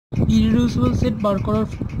ইররিডিউসিবল set বার করার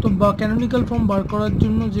তো বা ক্যানোনিক্যাল ফর্ম বার করার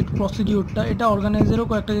জন্য যে প্রসিডিওরটা, এটা অর্গানাইজারও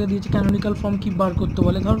কয়েকটা জায়গা দিয়েছে ক্যানোনিক্যাল ফর্ম কি বার করতে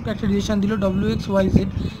বলে। ধর একটা রিলেশন দিল ডব্লিউ এক্স ওয়াই জেড,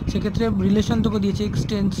 সেক্ষেত্রে রিলেশন তোকে দিয়েছে x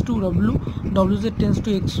tends to W, W Z tends to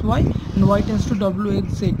x Y and Y tends to W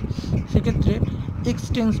x Z. সেক্ষেত্রে এক্স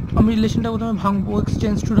টেন্স, আমি রিলেশনটা প্রথমে ভাঙবো, এক্স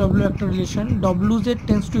টেন্স টু ডব্লিউ একটা relation, W Z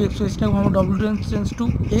tends to x Y সেটাকে ভাঙবো, W tends to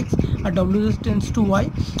x R W Z tends to Y,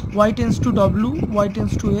 Y tends to W, Y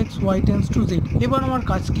tends to x, Y tends to Z. এবার আমার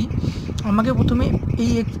কাজ কি, আমাকে প্রথমে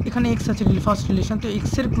এই এক্স, এখানে এক্স আছে ফার্স্ট রিলেশন, তো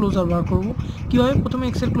এক্সের ক্লোজার বার করবো। কীভাবে, প্রথমে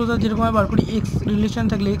এক্সের ক্লোজার যেরকমভাবে বার করি, এক্স রিলেশন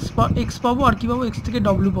থাকলে এক্স পাবো, আর কী পাবো, এক্স থেকে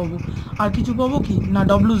ডব্লিউ পাবো, আর কিছু পাবো কি না,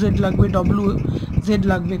 ডব্লিউ জেড লাগবে, ডব্লিউ জেড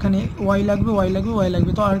লাগবে, এখানে ওয়াই লাগবে, ওয়াই লাগবে, ওয়াই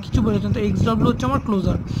লাগবে, তো আর কিছু বেরোচ্ছেন, তো এক্স ডব্লিউ হচ্ছে আমার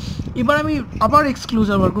ক্লোজার। এবার আমি আবার এক্স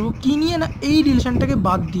ক্লোজার বার করবো, কী নিয়ে না, এই রিলেশনটাকে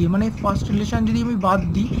বাদ দিয়ে, মানে ফার্স্ট রিলেশন যদি আমি বাদ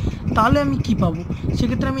দিই তাহলে আমি কি পাবো,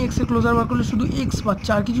 সেক্ষেত্রে আমি এক্সের ক্লোজার বার করলে শুধু এক্স পাচ্ছি,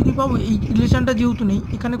 আর কিছু কি পাবো, এই রিলেশনটা যেহেতু নেই,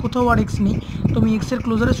 এখানে কোথাও আর এক্স নেই, তো আমি এক্সের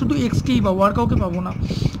ক্লোজারে শুধু এক্সকেই পাবো, আর কাউকে পাবো না।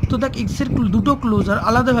 তো দেখ এক্সের দুটো ক্লোজার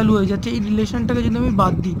আলাদা ভ্যালু হয়ে যাচ্ছে এই রিলেশনটাকে যদি আমি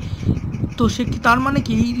বাদ দিই, তো সে কি, তার মানে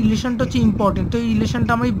কি এই রিলেশনটা হচ্ছে ইম্পর্টেন্ট, তো এই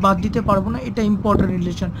রিলেশনটা আমি বাদ দিতে পারবো না, এটা ইম্পর্টেন্ট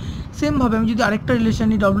রিলেশন। সেমভাবে আমি যদি আরেকটা রিলেশন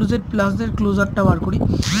নিই, ডব্লিউ জেড প্লাসের ক্লোজারটা বার করি,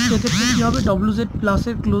 সেক্ষেত্রে কী হবে, ডব্লিউ জেড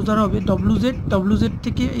প্লাসের ক্লোজার হবে ডব্লিউ জেড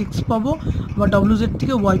থেকে এক্স পাবো বা ডব্লিউ জেড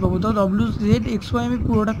থেকে ওয়াই পাবো, তো ডব্লিউ জেড এক্স ওয়াই আমি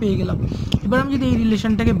পুরোটা পেয়ে গেলাম। এবার আমি যদি এই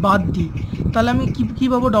রিলেশনটাকে বাদ দিই তাহলে আমি কী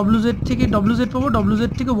পাবো, ডব্লিউ জেড পাবো, ডব্লিউ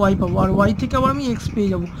জেড থেকে ওয়াই পাবো, আর ওয়াই থেকে আবার আমি এক্স পেয়ে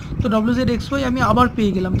যাবো, তো ডব্লিউ জেড এক্স ওয়াই আমি আবার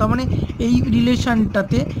পেয়ে গেলাম। তার মানে এই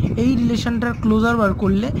রিলেশনটার ক্লোজার বার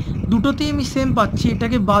করলে দুটোতেই আমি সেম পাচ্ছি,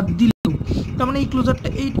 এটাকে বাদ দিলেও, তার মানে এই ক্লোজারটা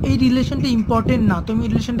এই রিলেশনটা ইম্পর্টেন্ট না, তো আমি এই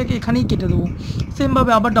রিলেশনটাকে এখানেই কেটে দেবো।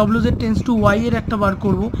 সেমভাবে আবার W Z tends to Y এর একটা বার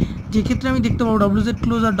করবো, যেক্ষেত্রে আমি দেখতে পাবো W Z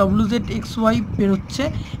closure W Z x Y বেরোচ্ছে,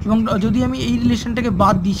 এবং যদি আমি এই রিলেশনটাকে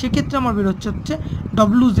বাদ দিই সেক্ষেত্রে আমার বেরোচ্ছে হচ্ছে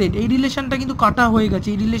ডব্লিউ জেড। এই রিলেশনটা কিন্তু কাটা হয়ে গেছে,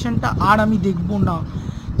 এই রিলেশনটা আর আমি দেখবো না,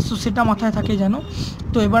 সো সেটা মাথায় থাকে যেন।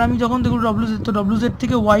 তো এবার আমি যখন দেখব ডব্লিউ জেড, তো ডব্লিউ জেড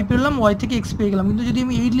থেকে ওয়াই পেলাম, ওয়াই থেকে এক্স পেয়ে গেলাম, কিন্তু যদি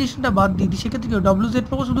আমি এই রিলেশনটা বাদ দিই সেক্ষেত্রে কি ডব্লিউ জেড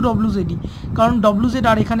পাবো শুধু ডব্লিউ জেডই, কারণ ডব্লিউ জেড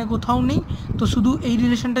আর এখানে কোথাও নেই, তো শুধু এই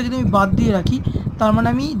রিলেশনটা যদি আমি বাদ দিয়ে রাখি তার মানে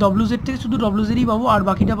আমি ডব্লিউ জেড থেকে শুধু ডব্লিউ জেডই পাবো, আর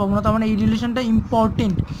বাকিটা পাবো না, তার মানে এই রিলেশনটা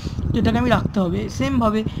ইম্পর্টেন্ট, তো এটাকে আমি রাখতে হবে।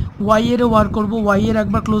 সেমভাবে ওয়াই এরও বার করবো, ওয়াই এর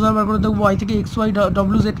একবার ক্লোজার বার করে দেখবো, ওয়াই থেকে এক্স ওয়াই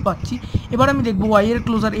ডব্লিউ জেড পাচ্ছি। এবার আমি দেখবো ওয়াই এর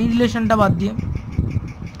ক্লোজার এই রিলেশনটা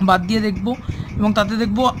বাদ দিয়ে দেখবো, এবং তাতে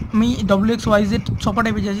দেখবো আমি ডব্লিউ এক্স ওয়াই জেড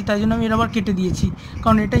সপাটাই পেয়ে যাচ্ছি, তাই জন্য আমি এটা আবার কেটে দিয়েছি,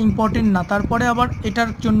 কারণ এটা ইম্পর্টেন্ট না। তারপরে আবার এটার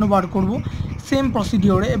জন্য বার করব সেম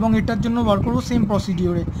প্রসিডিওরে, এবং এটার জন্য বার করব সেম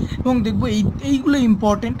প্রসিডিওরে, এবং দেখবো এইগুলো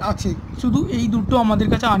ইম্পর্টেন্ট আছে, শুধু এই দুটো আমাদের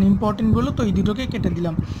কাছে আনইম্পর্টেন্ট বলো, তো এই দুটোকে কেটে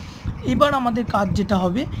দিলাম। এবার আমাদের কাজ যেটা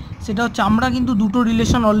হবে সেটা হচ্ছে, আমরা কিন্তু দুটো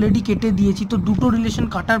রিলেশন অলরেডি কেটে দিয়েছি, তো দুটো রিলেশন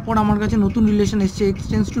কাটার পর আমার কাছে নতুন রিলেশন এসছে, x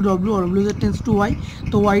tends to W, W Z tends to Y,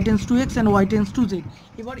 তো Y tends to x and Y tends to Z.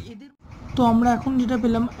 এবার এদের, তো আমরা এখন যেটা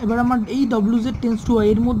পেলাম, এবার আমার এই W Z tends to Y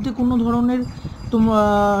এর মধ্যে কোনো ধরনের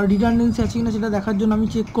রিডান্ডেন্সি আছে কিনা সেটা দেখার জন্য আমি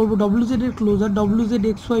চেক করবো ডব্লিউ জেড এর closure, W Z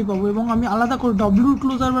x Y পাবো, এবং আমি আলাদা করে ডব্লিউর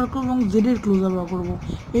ক্লোজার বার করবো এবং জেডের ক্লোজার বার করবো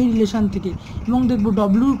এই রিলেশান থেকে, এবং দেখবো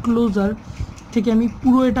ডব্লিউর ক্লোজার থেকে আমি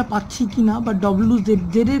পুরো এটা পাচ্ছি কিনা, বা ডব্লিউ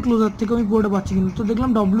জেডের ক্লোজার থেকে আমি পুরোটা পাচ্ছি কিনা। তো দেখলাম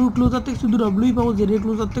ডব্লিউর ক্লোজার থেকে শুধু ডব্লিউই পাবো, জেডের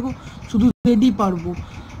ক্লোজার থেকেও শুধু জেডই পারবো,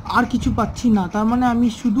 আর কিছু পাচ্ছি না। তার মানে আমি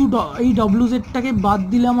শুধু এই ডব্লিউ জেডটাকে বাদ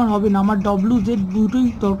দিলে আমার হবে না, আমার ডব্লিউ জেড দুটোই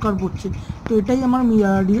দরকার পড়ছে, তো এটাই আমার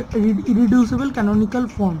ইররিডিউসিবল canonical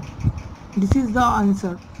form. This is the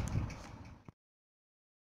answer.